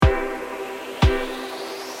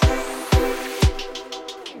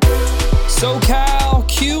SoCal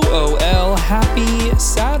QOL, happy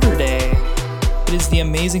Saturday. It is the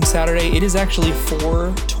amazing Saturday. It is actually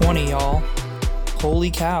 4:20, y'all. Holy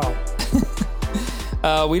cow.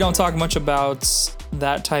 We don't talk much about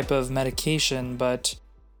that type of medication, but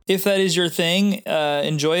if that is your thing,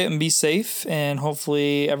 enjoy it and be safe. And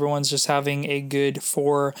hopefully everyone's just having a good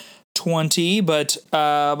 420. But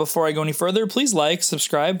before I go any further, please like,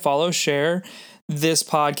 subscribe, follow, share this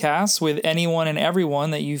podcast with anyone and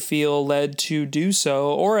everyone that you feel led to do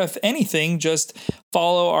so. Or if anything, just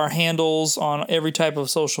follow our handles on every type of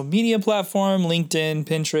social media platform: LinkedIn,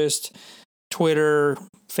 Pinterest, Twitter,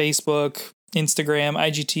 Facebook, Instagram,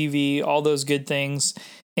 IGTV, all those good things.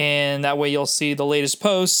 And that way you'll see the latest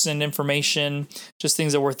posts and information, just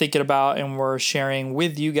things that we're thinking about and we're sharing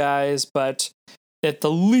with you guys. But at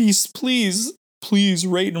the least, please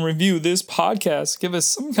rate and review this podcast. Give us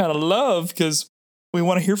some kind of love, because we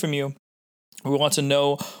want to hear from you. We want to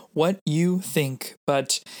know what you think.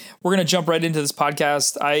 But we're going to jump right into this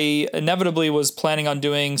podcast. I inevitably was planning on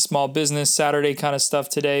doing small business Saturday kind of stuff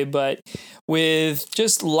today, but with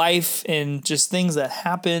just life and just things that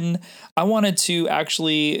happen, I wanted to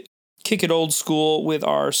actually kick it old school with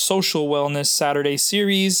our social wellness Saturday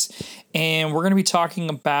series. And we're going to be talking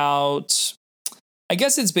about, I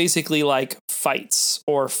guess it's basically like fights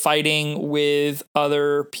or fighting with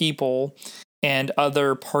other people and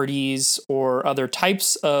other parties or other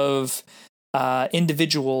types of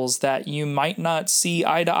individuals that you might not see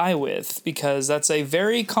eye to eye with, because that's a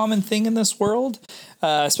very common thing in this world,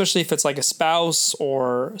 especially if it's like a spouse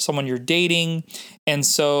or someone you're dating. And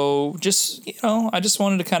so just, I just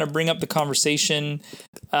wanted to kind of bring up the conversation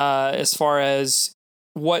as far as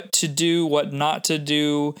what to do, what not to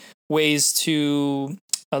do, ways to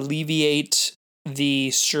alleviate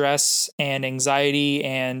the stress and anxiety,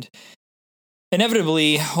 and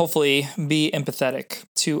inevitably, hopefully, be empathetic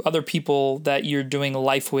to other people that you're doing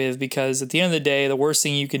life with, because at the end of the day, the worst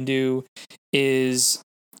thing you can do is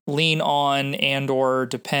lean on and or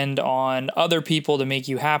depend on other people to make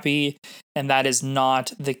you happy. And that is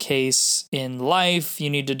not the case in life. You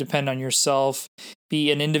need to depend on yourself, be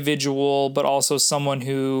an individual, but also someone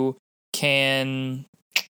who can,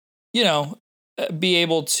 be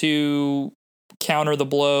able to counter the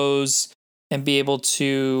blows and be able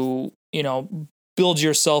to build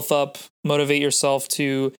yourself up, motivate yourself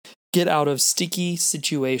to get out of sticky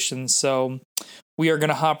situations. So we are going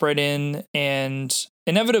to hop right in, and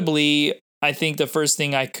inevitably, I think the first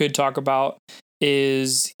thing I could talk about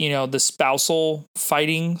is, the spousal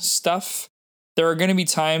fighting stuff. There are going to be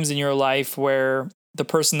times in your life where the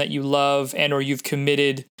person that you love and or you've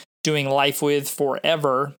committed doing life with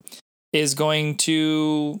forever is going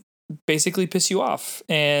to basically piss you off.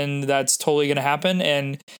 And that's totally going to happen.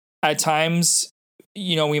 And at times,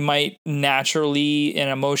 we might naturally and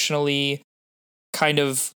emotionally kind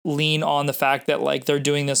of lean on the fact that like they're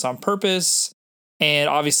doing this on purpose. And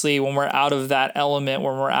obviously when we're out of that element,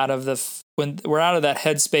 when we're out of that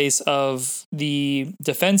headspace of the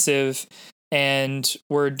defensive and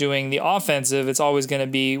we're doing the offensive, it's always going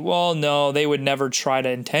to be, well, no, they would never try to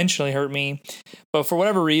intentionally hurt me. But for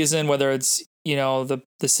whatever reason, whether it's, the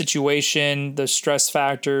situation, the stress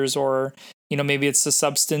factors, or maybe it's the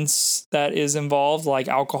substance that is involved, like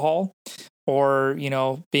alcohol, or,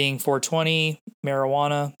 being 420,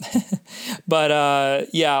 marijuana. But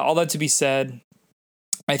all that to be said,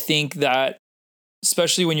 I think that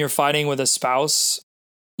especially when you're fighting with a spouse,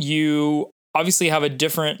 you obviously have a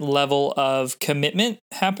different level of commitment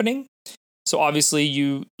happening. So obviously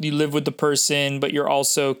you live with the person, but you're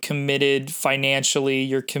also committed financially.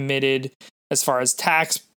 You're committed as far as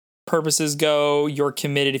tax purposes go. You're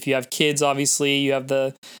committed if you have kids. Obviously, you have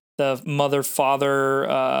the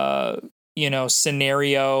mother-father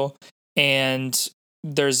scenario, and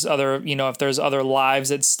there's other if there's other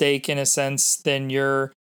lives at stake in a sense, then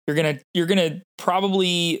you're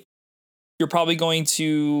probably going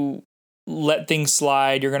to let things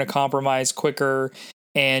slide. You're going to compromise quicker,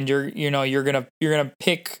 and you're going to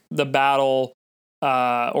pick the battle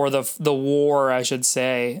or the war, I should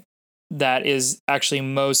say, that is actually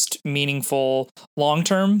most meaningful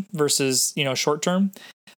long-term versus, short-term.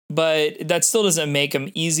 But that still doesn't make them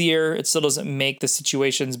easier. It still doesn't make the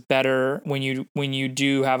situations better when you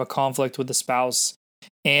do have a conflict with the spouse.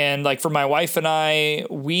 And like for my wife and I,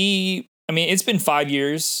 it's been 5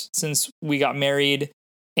 years since we got married.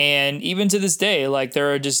 And even to this day, like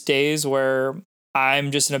there are just days where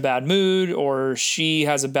I'm just in a bad mood or she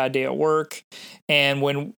has a bad day at work. And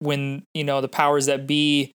when the powers that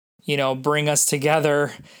be, bring us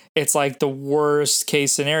together, it's like the worst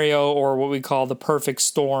case scenario, or what we call the perfect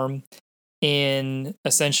storm, in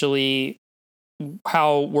essentially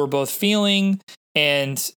how we're both feeling.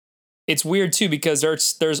 And it's weird too, because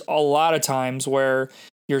there's a lot of times where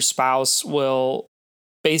your spouse will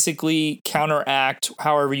basically counteract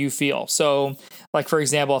however you feel. So, like, for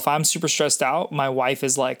example, if I'm super stressed out, my wife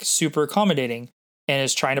is like super accommodating and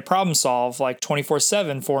is trying to problem solve like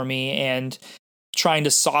 24/7 for me and trying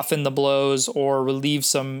to soften the blows or relieve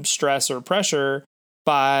some stress or pressure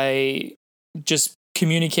by just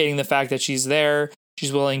communicating the fact that she's there.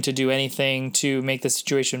 She's willing to do anything to make the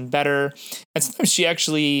situation better. And sometimes she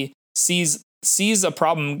actually sees a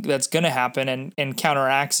problem that's going to happen and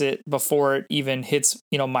counteracts it before it even hits,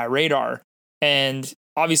 my radar. And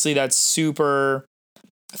obviously that's super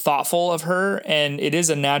thoughtful of her, and it is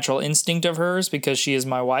a natural instinct of hers because she is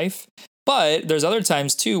my wife. But there's other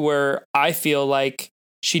times too where I feel like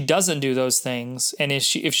she doesn't do those things. And if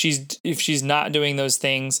she's not doing those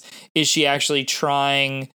things, is she actually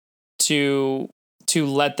trying to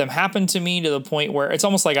let them happen to me to the point where it's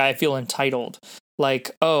almost like I feel entitled?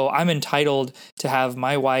 Like, oh, I'm entitled to have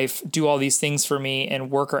my wife do all these things for me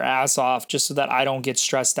and work her ass off just so that I don't get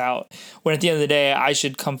stressed out. When at the end of the day, I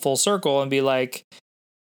should come full circle and be like,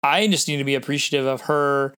 I just need to be appreciative of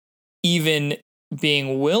her even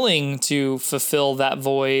being willing to fulfill that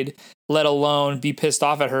void, let alone be pissed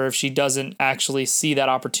off at her if she doesn't actually see that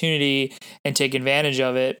opportunity and take advantage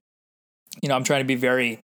of it. I'm trying to be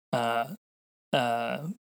very,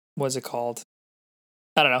 what's it called?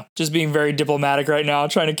 I don't know, just being very diplomatic right now,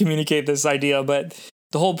 trying to communicate this idea. But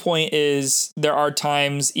the whole point is there are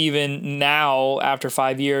times, even now after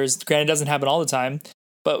 5 years, granted, it doesn't happen all the time,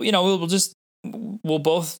 but, we'll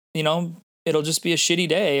both, it'll just be a shitty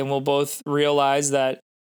day, and we'll both realize that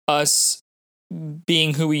us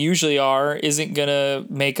being who we usually are isn't going to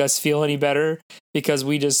make us feel any better because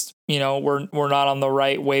we just, we're not on the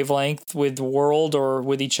right wavelength with the world or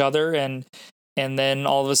with each other. And then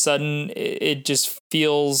all of a sudden it just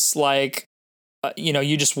feels like,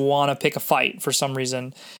 you just want to pick a fight for some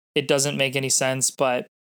reason. It doesn't make any sense. But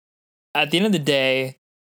at the end of the day,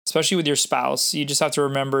 especially with your spouse, you just have to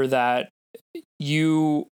remember that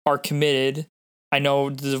you are committed. I know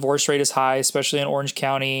the divorce rate is high, especially in Orange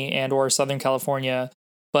County and or Southern California,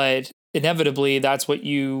 but inevitably that's what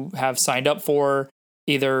you have signed up for,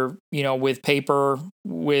 either, with paper,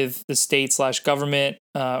 with the state/government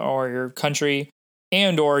or your country,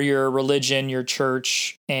 and or your religion, your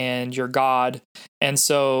church, and your God. And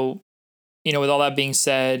so, with all that being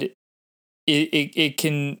said, it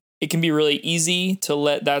can be really easy to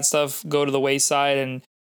let that stuff go to the wayside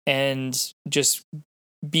and just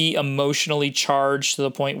be emotionally charged to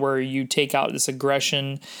the point where you take out this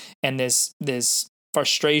aggression and this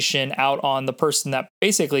frustration out on the person that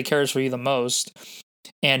basically cares for you the most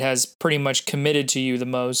and has pretty much committed to you the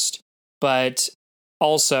most. But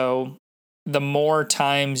also, the more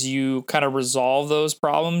times you kind of resolve those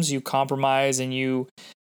problems, you compromise and you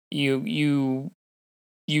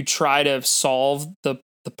try to solve the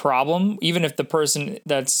problem, even if the person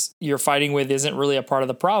that's you're fighting with isn't really a part of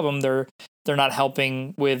the problem, they're not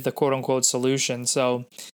helping with the quote unquote solution. So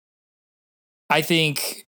I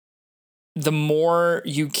think the more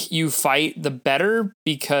you fight, the better,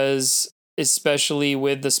 because especially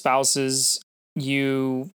with the spouses,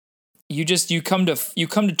 you come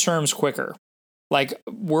to terms quicker. Like,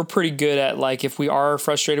 we're pretty good at, like, if we are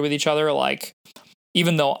frustrated with each other, like,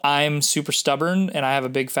 even though I'm super stubborn and I have a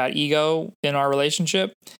big fat ego in our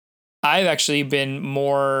relationship, I've actually been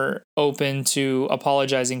more open to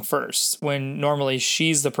apologizing first, when normally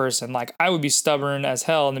she's the person. Like, I would be stubborn as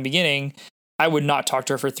hell in the beginning. I would not talk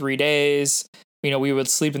to her for 3 days. We would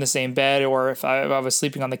sleep in the same bed, or if I was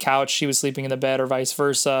sleeping on the couch, she was sleeping in the bed, or vice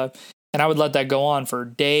versa. And I would let that go on for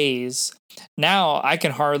days. Now I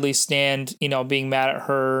can hardly stand, being mad at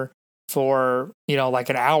her for, like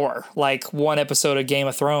an hour, like one episode of Game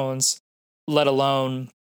of Thrones, let alone,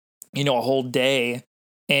 a whole day.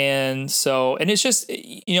 And so, and it's just,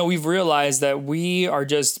 we've realized that we are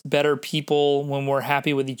just better people when we're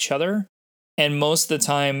happy with each other. And most of the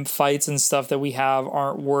time, fights and stuff that we have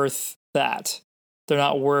aren't worth that. They're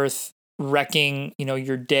not worth wrecking,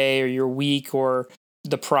 your day or your week or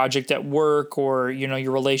the project at work, or,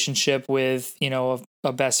 your relationship with,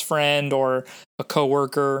 a best friend or a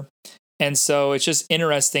coworker. And so it's just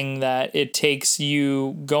interesting that it takes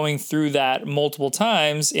you going through that multiple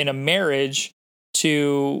times in a marriage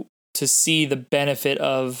to see the benefit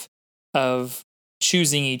of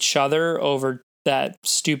choosing each other over that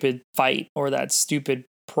stupid fight or that stupid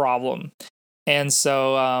problem. And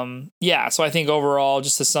so, so I think overall,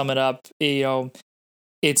 just to sum it up,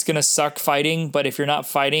 it's going to suck fighting, but if you're not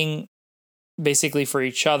fighting basically for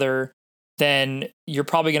each other, then you're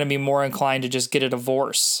probably going to be more inclined to just get a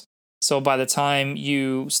divorce. So by the time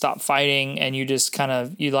you stop fighting and you just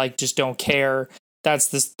just don't care, that's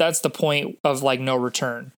the point of like no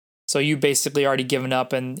return. So you basically already given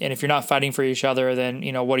up, and if you're not fighting for each other, then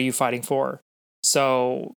what are you fighting for?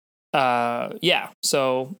 So yeah.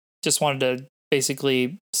 So just wanted to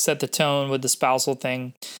basically set the tone with the spousal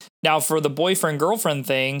thing. Now for the boyfriend girlfriend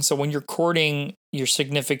thing, so when you're courting your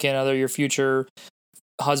significant other, your future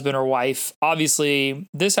husband or wife, obviously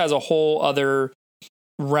this has a whole other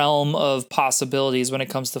realm of possibilities when it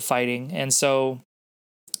comes to fighting. And so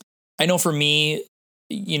I know for me,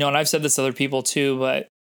 and I've said this to other people too, but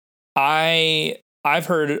I've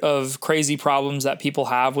heard of crazy problems that people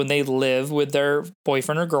have when they live with their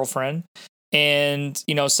boyfriend or girlfriend. And,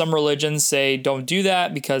 some religions say don't do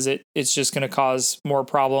that because it's just going to cause more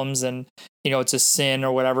problems, and, it's a sin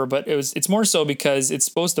or whatever. But it's more so because it's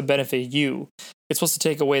supposed to benefit you. It's supposed to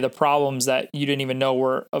take away the problems that you didn't even know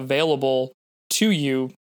were available to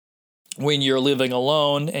you when you're living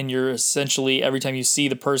alone, and you're essentially, every time you see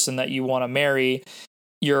the person that you want to marry,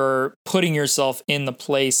 you're putting yourself in the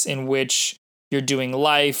place in which you're doing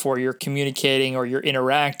life, or you're communicating, or you're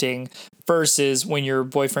interacting, versus when you're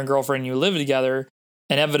boyfriend, girlfriend, you live together.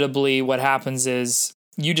 Inevitably, what happens is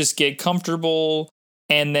you just get comfortable,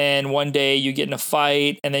 and then one day you get in a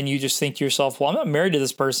fight, and then you just think to yourself, well, I'm not married to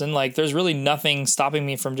this person. Like, there's really nothing stopping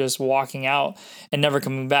me from just walking out and never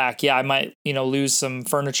coming back. Yeah, I might, lose some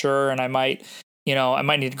furniture, and I might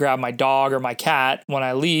need to grab my dog or my cat when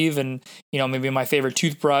I leave, and, maybe my favorite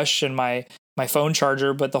toothbrush and my phone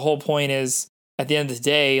charger. But the whole point is, at the end of the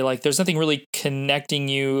day, like, there's nothing really connecting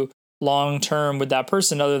you long term with that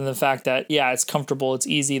person other than the fact that, yeah, it's comfortable, it's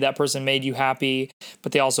easy, that person made you happy,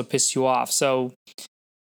 but they also pissed you off. So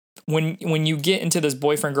when you get into this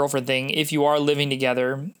boyfriend girlfriend thing, if you are living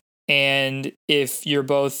together, and if you're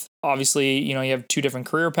both, obviously, you have two different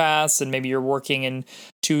career paths, and maybe you're working in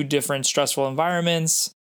two different stressful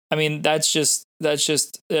environments, I mean, that's just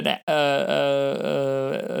an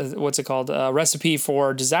what's it called, a recipe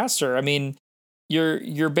for disaster. I mean,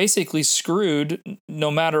 you're basically screwed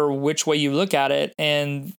no matter which way you look at it.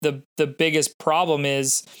 And the biggest problem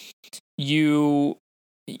is you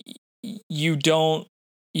don't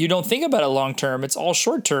think about it long term. It's all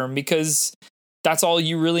short term, because that's all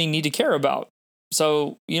you really need to care about.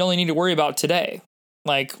 So you only need to worry about today.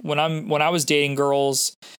 Like when I was dating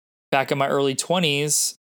girls back in my early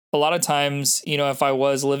 20s, a lot of times, if I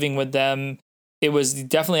was living with them, it was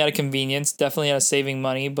definitely out of convenience, definitely out of saving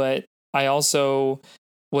money, but I also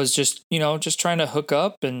was just trying to hook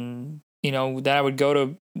up, and then I would go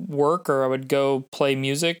to work, or I would go play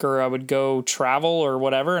music, or I would go travel or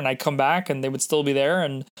whatever, and I'd come back and they would still be there,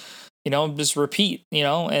 and just repeat,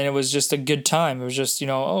 and it was just a good time. It was just,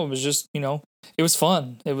 it was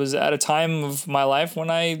fun. It was at a time of my life when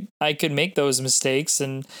I could make those mistakes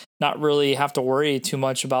and not really have to worry too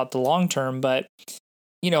much about the long term. But,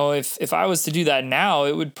 if I was to do that now,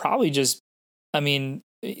 it would probably just, I mean,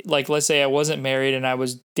 like, let's say I wasn't married and I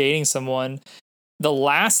was dating someone, the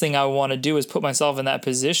last thing I want to do is put myself in that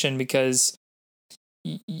position, because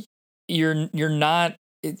you're not,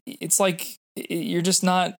 it's like, you're just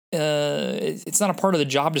not, it's not a part of the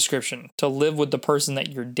job description to live with the person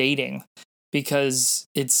that you're dating, because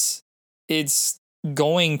it's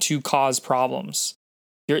going to cause problems.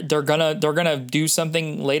 They're gonna do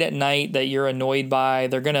something late at night that you're annoyed by.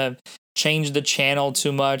 They're gonna change the channel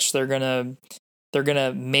too much. They're gonna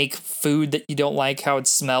make food that you don't like how it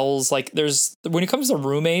smells. Like, when it comes to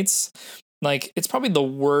roommates, like, it's probably the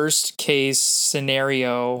worst case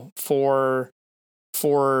scenario for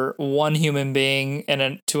one human being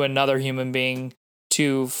and to another human being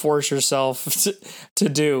to force yourself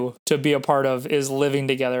to be a part of, is living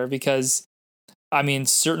together. Because I mean,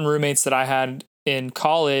 certain roommates that I had in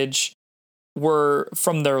college were,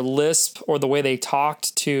 from their lisp or the way they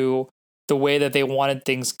talked to the way that they wanted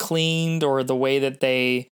things cleaned, or the way that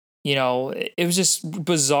they, it was just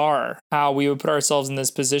bizarre how we would put ourselves in this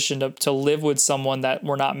position to live with someone that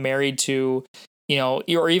we're not married to,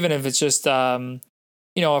 or even if it's just, a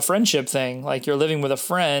friendship thing, like you're living with a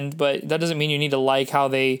friend, but that doesn't mean you need to like how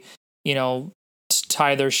they,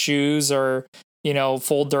 tie their shoes, or,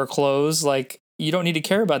 fold their clothes. Like, you don't need to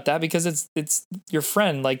care about that, because it's your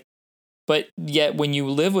friend. Like, but yet when you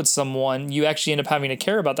live with someone, you actually end up having to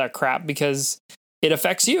care about that crap, because it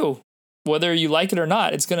affects you, whether you like it or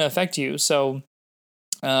not. It's going to affect you. So,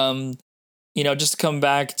 just to come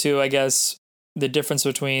back to, I guess, the difference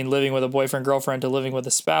between living with a boyfriend, girlfriend to living with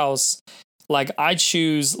a spouse. Like, I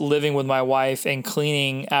choose living with my wife and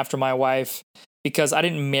cleaning after my wife, because I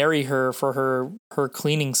didn't marry her for her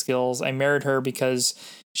cleaning skills. I married her because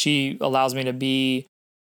she allows me to be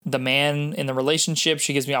the man in the relationship.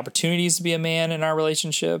 She gives me opportunities to be a man in our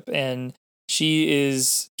relationship. And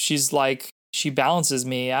she's like, she balances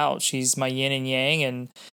me out. She's my yin and yang,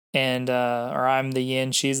 or I'm the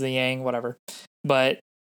yin, she's the yang, whatever. But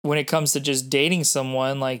when it comes to just dating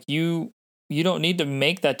someone, like you don't need to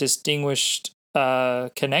make that distinguished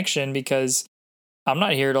connection, because I'm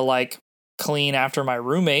not here to like clean after my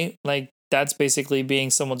roommate. Like that's basically being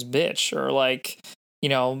someone's bitch, or like, you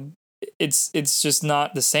know, it's just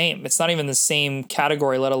not the same. It's not even the same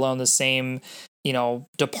category, let alone the same, you know,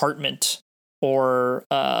 department, or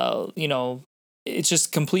you know, it's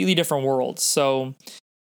just completely different worlds. So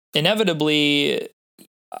inevitably,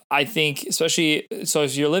 I think, especially, so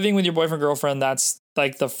if you're living with your boyfriend, girlfriend, that's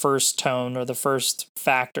like the first tone or the first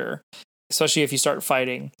factor, especially if you start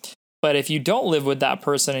fighting. But if you don't live with that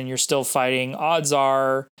person and you're still fighting, odds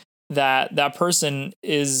are that that person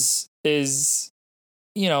is,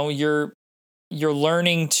 you know, you're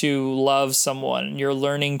learning to love someone. You're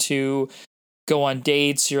learning to go on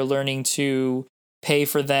dates. You're learning to pay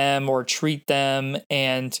for them or treat them.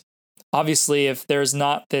 And obviously, if there's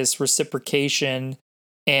not this reciprocation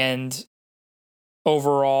and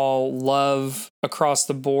overall love across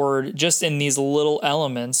the board, just in these little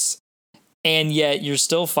elements, and yet you're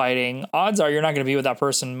still fighting, odds are you're not going to be with that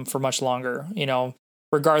person for much longer, you know,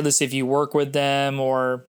 regardless if you work with them,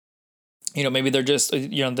 or, you know, maybe they're just,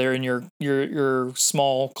 you know, they're in your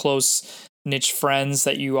small, close niche friends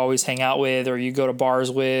that you always hang out with, or you go to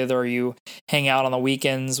bars with, or you hang out on the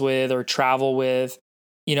weekends with, or travel with.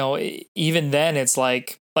 You know, even then it's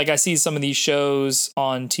like I see some of these shows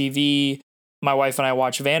on TV. My wife and I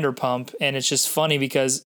watch Vanderpump, and it's just funny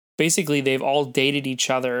because basically they've all dated each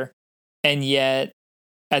other, and yet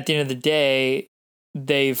at the end of the day,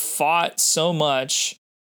 they've fought so much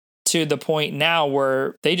to the point now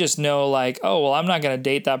where they just know, like, oh, well, I'm not going to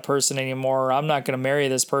date that person anymore, or I'm not going to marry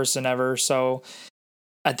this person ever. So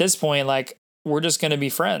at this point, like, we're just going to be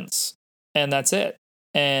friends, and that's it.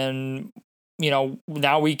 And, you know,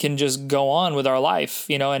 now we can just go on with our life,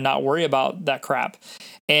 you know, and not worry about that crap.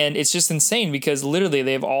 And it's just insane because literally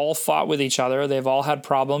they've all fought with each other. They've all had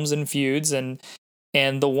problems and feuds, and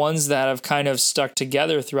the ones that have kind of stuck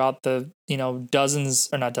together throughout the, you know, dozens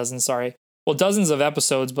of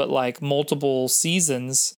episodes, but like multiple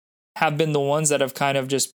seasons, have been the ones that have kind of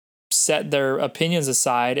just set their opinions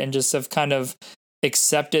aside and just have kind of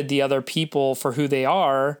accepted the other people for who they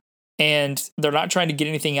are. And they're not trying to get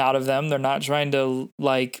anything out of them. They're not trying to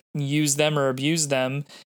like use them or abuse them.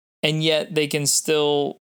 And yet they can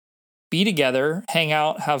still be together, hang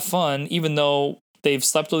out, have fun, even though they've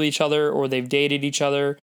slept with each other, or they've dated each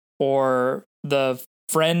other, or the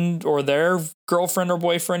friend or their girlfriend or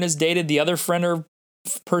boyfriend has dated the other friend or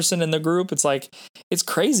person in the group. It's like, it's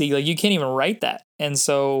crazy. Like, you can't even write that. And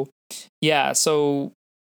so, yeah. So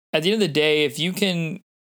at the end of the day, if you can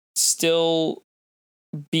still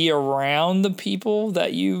be around the people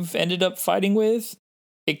that you've ended up fighting with,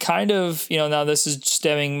 it kind of, you know, now this is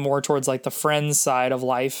stemming more towards like the friends side of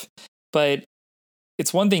life, but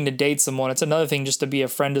it's one thing to date someone. It's another thing just to be a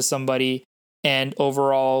friend to somebody and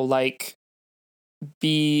overall like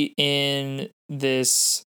be in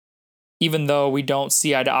this, even though we don't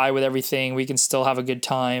see eye to eye with everything, we can still have a good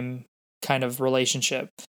time kind of relationship.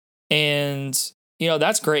 And, you know,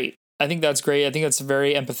 that's great. I think that's great. I think that's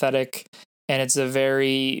very empathetic, and it's a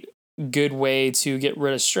very good way to get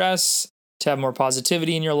rid of stress, to have more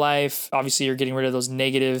positivity in your life. Obviously, you're getting rid of those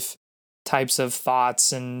negative types of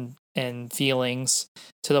thoughts and feelings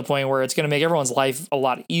to the point where it's going to make everyone's life a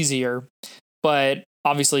lot easier. But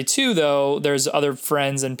obviously, too, though, there's other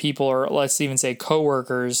friends and people, or let's even say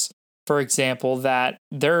coworkers, for example, that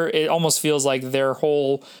it almost feels like their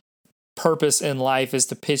whole purpose in life is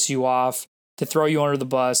to piss you off, to throw you under the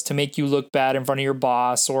bus, to make you look bad in front of your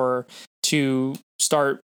boss, or to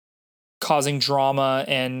start causing drama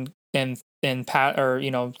and or,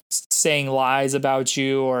 you know, saying lies about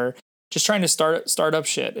you, or just trying to start up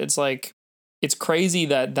shit. It's like, it's crazy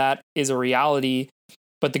that is a reality.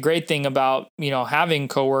 But the great thing about, you know, having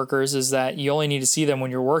coworkers is that you only need to see them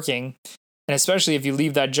when you're working. And especially if you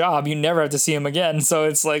leave that job, you never have to see them again. So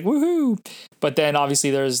it's like, woohoo. But then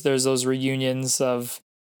obviously there's those reunions of,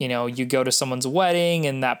 you know, you go to someone's wedding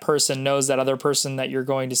and that person knows that other person that you're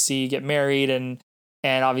going to see get married. And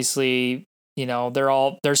obviously, you know,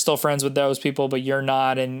 they're still friends with those people, but you're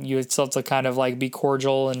not, and you still have to kind of like be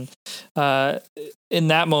cordial. And in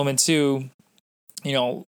that moment too, you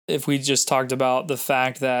know, if we just talked about the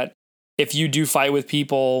fact that if you do fight with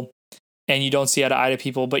people and you don't see eye to eye to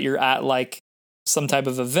people, but you're at like some type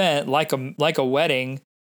of event, like a wedding,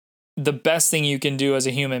 the best thing you can do as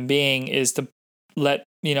a human being is to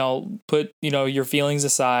put, your feelings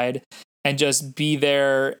aside and just be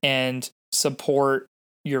there and support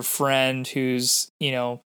your friend who's,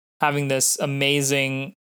 having this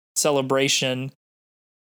amazing celebration,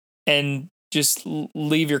 and just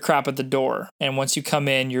leave your crap at the door. And once you come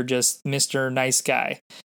in, you're just Mr. Nice Guy,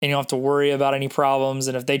 and you don't have to worry about any problems.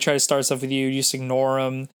 And if they try to start stuff with you, you just ignore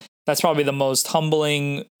them. That's probably the most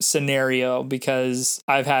humbling scenario, because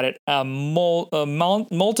I've had it a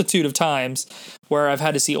multitude of times where I've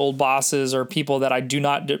had to see old bosses or people that I do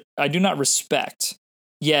not respect.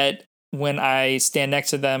 Yet when I stand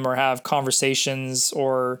next to them or have conversations,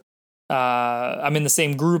 or I'm in the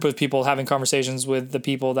same group of people having conversations with the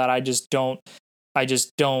people that I just don't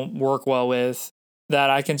work well with, that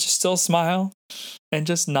I can just still smile and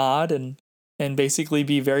just nod and basically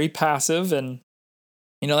be very passive. And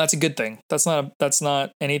that's a good thing. That's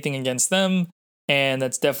not anything against them, and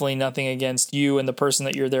that's definitely nothing against you and the person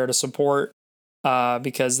that you're there to support,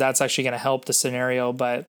 because that's actually going to help the scenario.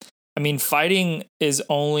 But I mean, fighting is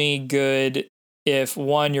only good if,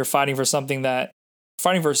 one, you're fighting for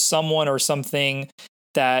someone or something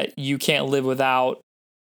that you can't live without.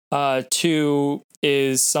 Two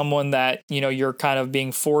is someone that, you're kind of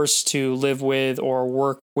being forced to live with or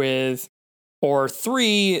work with. Or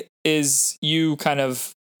three is you kind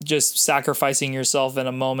of just sacrificing yourself in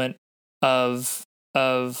a moment of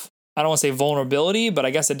I don't want to say vulnerability, but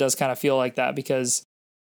I guess it does kind of feel like that, because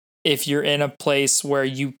if you're in a place where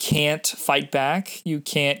you can't fight back, you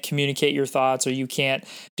can't communicate your thoughts, or you can't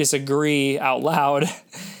disagree out loud,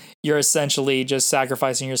 you're essentially just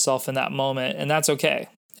sacrificing yourself in that moment. And that's okay.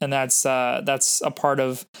 And that's a part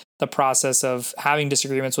of the process of having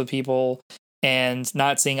disagreements with people and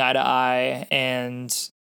not seeing eye to eye. And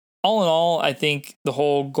all in all, I think the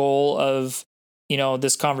whole goal of,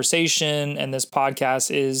 this conversation and this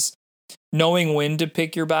podcast is knowing when to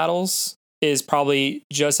pick your battles is probably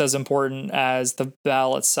just as important as the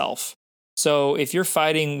battle itself. So if you're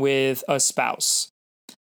fighting with a spouse,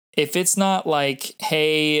 if it's not like,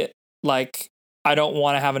 hey, like, I don't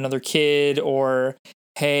want to have another kid, or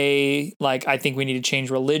hey, like, I think we need to change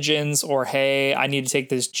religions, or hey, I need to take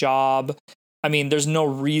this job. I mean, there's no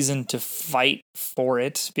reason to fight for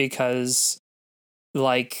it, because,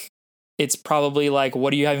 like, it's probably like,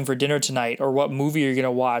 what are you having for dinner tonight, or what movie are you going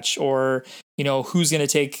to watch, or, who's going to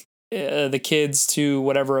take the kids to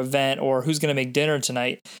whatever event, or who's going to make dinner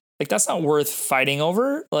tonight. Like, that's not worth fighting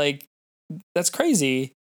over. Like, that's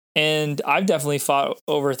crazy. And I've definitely fought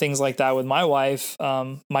over things like that with my wife,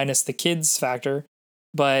 minus the kids factor.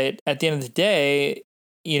 But at the end of the day,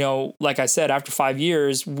 like I said, after 5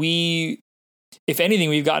 years, if anything,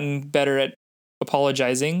 we've gotten better at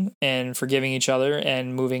apologizing and forgiving each other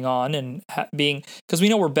and moving on, and because we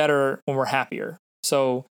know we're better when we're happier.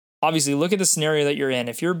 So obviously, look at the scenario that you're in.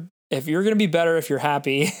 If you're going to be better if you're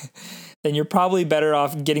happy, then you're probably better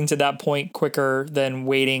off getting to that point quicker than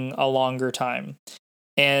waiting a longer time.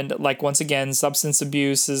 And like, once again, substance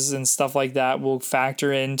abuses and stuff like that will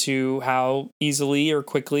factor into how easily or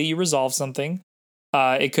quickly you resolve something.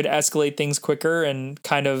 It could escalate things quicker and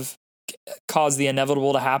kind of cause the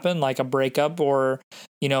inevitable to happen, like a breakup, or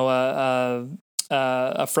a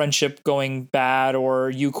friendship going bad, or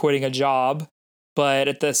you quitting a job. But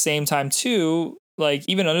at the same time too, like,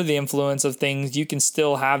 even under the influence of things, you can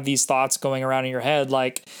still have these thoughts going around in your head,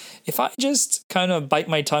 like, if I just kind of bite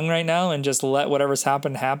my tongue right now and just let whatever's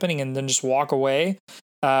happening and then just walk away,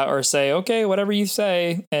 or say, okay, whatever you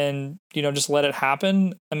say, and just let it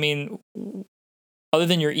happen. I mean, other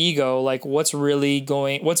than your ego, like, what's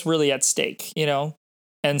really at stake,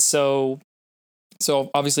 And so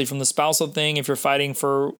obviously, from the spousal thing, if you're fighting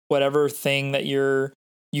for whatever thing that you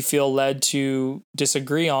feel led to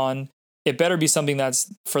disagree on, it better be something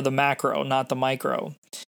that's for the macro, not the micro.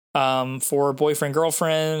 For boyfriend,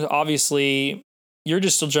 girlfriend, obviously, you're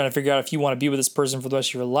just still trying to figure out if you want to be with this person for the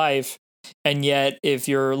rest of your life. And yet, if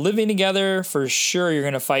you're living together, for sure, you're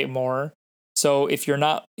going to fight more. So if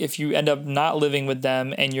you end up not living with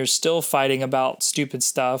them and you're still fighting about stupid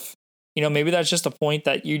stuff, maybe that's just a point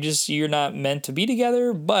that you're not meant to be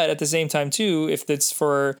together. But at the same time too, if it's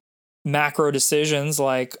for macro decisions,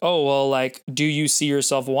 like, oh, well, like, do you see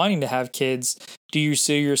yourself wanting to have kids? Do you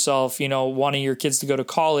see yourself, wanting your kids to go to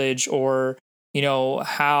college? Or,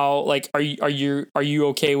 how, like, are you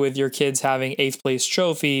okay with your kids having 8th place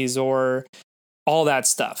trophies, or all that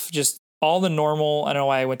stuff? Just all the normal. I don't know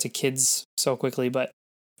why I went to kids so quickly, but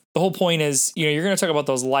the whole point is, you're going to talk about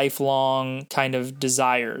those lifelong kind of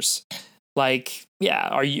desires. Like, yeah,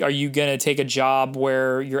 are you going to take a job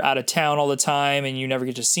where you're out of town all the time and you never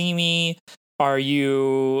get to see me? Are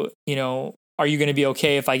you going to be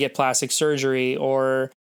okay if I get plastic surgery?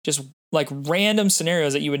 Or just like random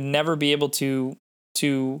scenarios that you would never be able to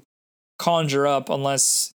conjure up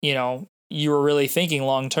unless, you were really thinking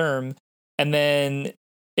long term. And then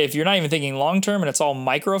if you're not even thinking long term and it's all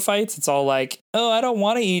micro fights, it's all like, oh, I don't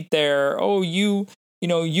want to eat there. Oh, you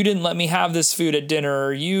didn't let me have this food at dinner.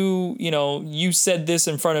 Or you said this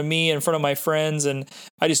in front of me, in front of my friends, and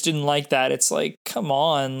I just didn't like that. It's like, come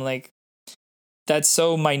on, like that's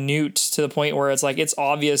so minute to the point where it's like, it's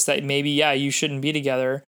obvious that maybe, yeah, you shouldn't be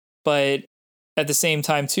together. But at the same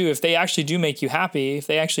time too, if they actually do make you happy, if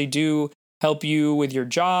they actually do help you with your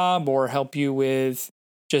job or help you with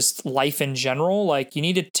just life in general, like you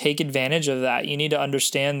need to take advantage of that. You need to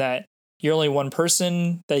understand that you're only one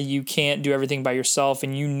person, that you can't do everything by yourself,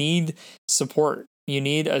 and you need support. You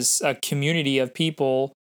need a community of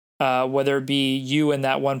people, whether it be you and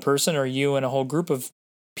that one person or you and a whole group of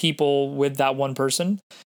people with that one person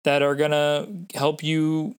that are going to help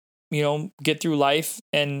you, get through life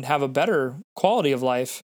and have a better quality of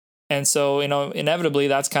life. And so, inevitably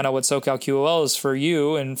that's kind of what SoCal QOL is for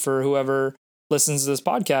you and for whoever listens to this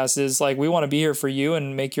podcast. Is like, we want to be here for you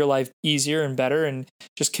and make your life easier and better and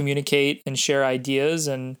just communicate and share ideas.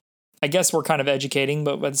 And I guess we're kind of educating,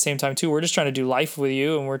 but at the same time too, we're just trying to do life with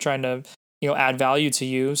you and we're trying to, add value to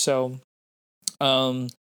you. So, so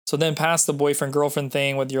then past the boyfriend girlfriend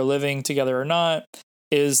thing, whether you're living together or not,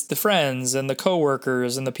 is the friends and the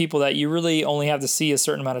coworkers and the people that you really only have to see a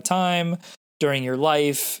certain amount of time during your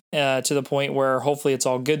life, to the point where hopefully it's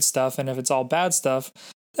all good stuff. And if it's all bad stuff,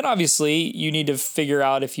 then obviously you need to figure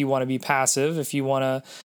out if you want to be passive, if you want to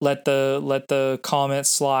let the comments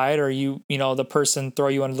slide, or the person throw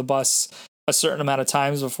you under the bus a certain amount of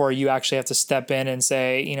times before you actually have to step in and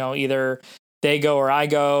say, either they go or I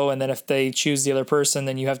go. And then if they choose the other person,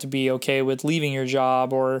 then you have to be okay with leaving your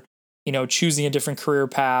job or, choosing a different career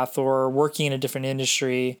path or working in a different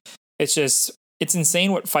industry. It's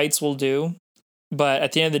insane what fights will do. But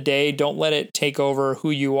at the end of the day, don't let it take over who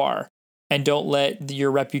you are, and don't let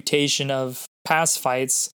your reputation of past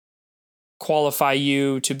fights qualify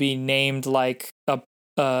you to be named like a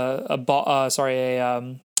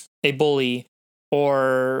bully,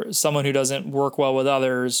 or someone who doesn't work well with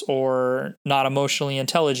others, or not emotionally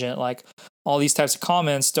intelligent. Like, all these types of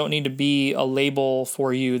comments don't need to be a label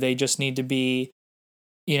for you. They just need to be,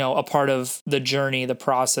 a part of the journey, the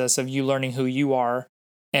process of you learning who you are.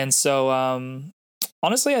 And so,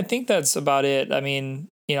 honestly, I think that's about it. I mean,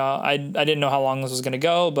 I didn't know how long this was going to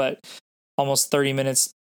go, but almost 30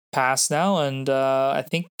 minutes passed now. And I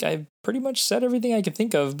think I pretty much said everything I could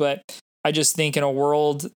think of. But I just think in a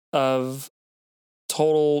world of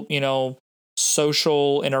total,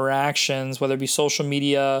 social interactions, whether it be social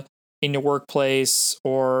media, in your workplace,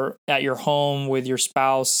 or at your home with your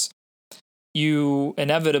spouse, you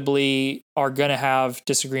inevitably are going to have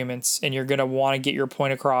disagreements and you're going to want to get your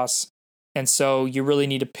point across. And so you really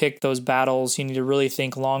need to pick those battles. You need to really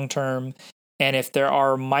think long term. And if there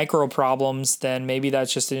are micro problems, then maybe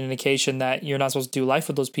that's just an indication that you're not supposed to do life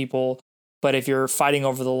with those people. But if you're fighting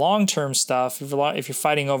over the long term stuff, if you're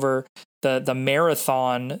fighting over the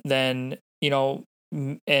marathon, then,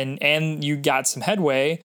 and you got some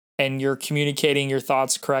headway and you're communicating your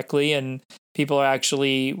thoughts correctly and people are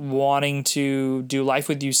actually wanting to do life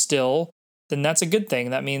with you still, then that's a good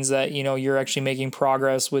thing. That means that, you're actually making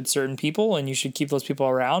progress with certain people, and you should keep those people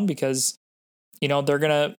around because, they're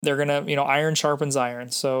gonna, iron sharpens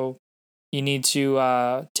iron. So you need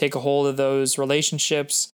to take a hold of those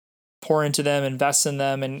relationships, pour into them, invest in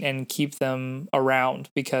them, and keep them around,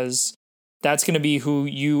 because that's going to be who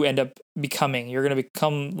you end up becoming. You're going to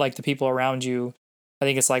become like the people around you. I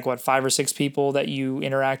think it's like 5 or 6 people that you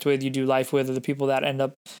interact with, you do life with, are the people that end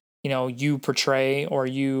up, you portray, or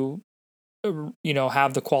you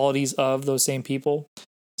have the qualities of those same people.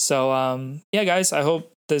 So, yeah, guys, I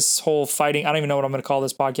hope this whole fighting, I don't even know what I'm going to call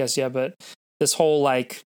this podcast yet, but this whole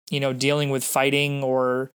dealing with fighting,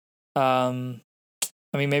 or,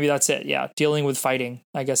 maybe that's it. Yeah. Dealing with fighting.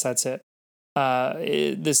 I guess that's it.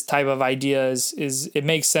 This type of idea is it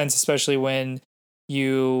makes sense, especially when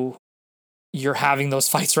you're having those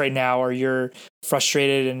fights right now, or you're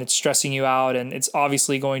frustrated and it's stressing you out and it's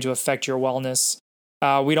obviously going to affect your wellness.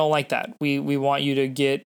 We don't like that. We want you to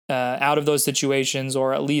get out of those situations,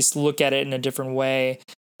 or at least look at it in a different way,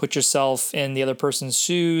 put yourself in the other person's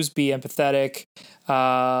shoes, be empathetic.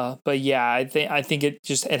 But yeah, I think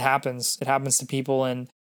it happens. It happens to people, and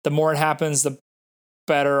the more it happens, the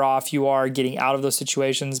better off you are getting out of those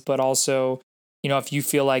situations. But also, if you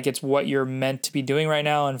feel like it's what you're meant to be doing right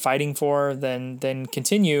now and fighting for, then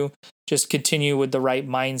continue. Just continue with the right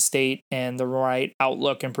mind state and the right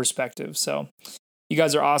outlook and perspective. So you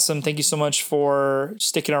guys are awesome. Thank you so much for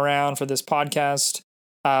sticking around for this podcast.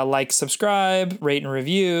 Like, subscribe, rate, and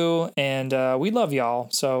review. And we love y'all.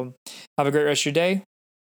 So have a great rest of your day.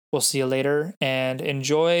 We'll see you later. And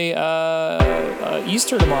enjoy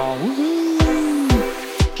Easter tomorrow.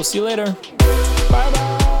 Woohoo! We'll see you later.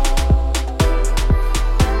 Bye-bye.